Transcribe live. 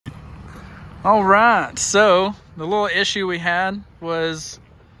All right, so the little issue we had was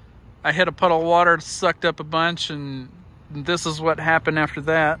I hit a puddle of water, sucked up a bunch, and this is what happened after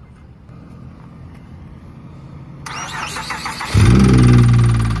that.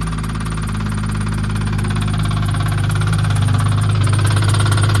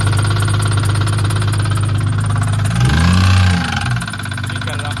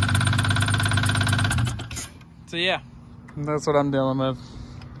 So yeah, that's what I'm dealing with.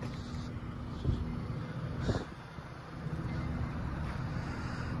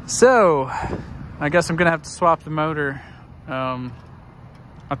 So, I guess I'm gonna have to swap the motor. I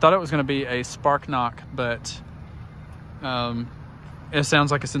thought it was gonna be a spark knock, but it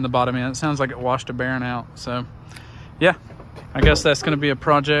sounds like it's in the bottom end. It sounds like it washed a bearing out. So, yeah, I guess that's gonna be a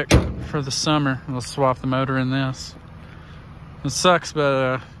project for the summer. We'll swap the motor in this. It sucks,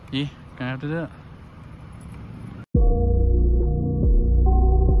 but yeah, gonna have to do it.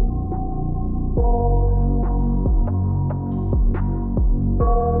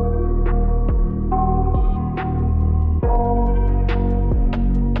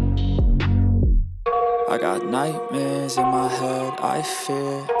 I got nightmares in my head, I fear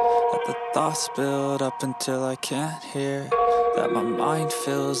that the thoughts build up until I can't hear, that my mind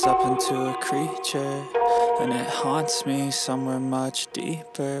fills up into a creature, and it haunts me somewhere much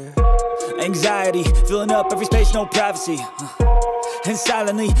deeper. Anxiety, filling up every space, no privacy. And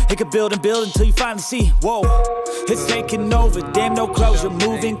silently, it could build and build until you finally see, whoa, it's taking over, damn no closure,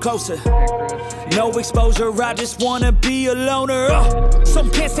 moving closer. No exposure, I just wanna be a loner. Some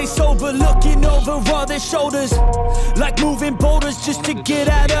can't stay sober, looking over all their shoulders, like moving boulders just to get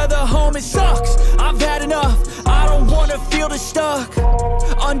out of the home. It sucks, I've had enough, I don't wanna feel the stuck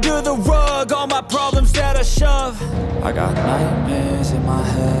under the rug, all my problems that I shove. I got nightmares in my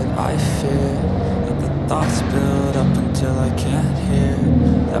head, I fear that the thoughts build up until I can't hear,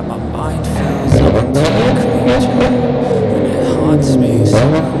 that my mind fills up into a creature, and it haunts me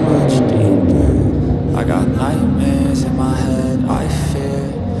somewhere much deeper. I got nightmares in my head, I fear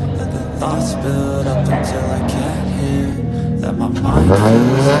that the thoughts build up until I can't hear, that my mind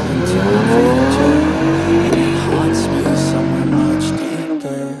fills up into a creature.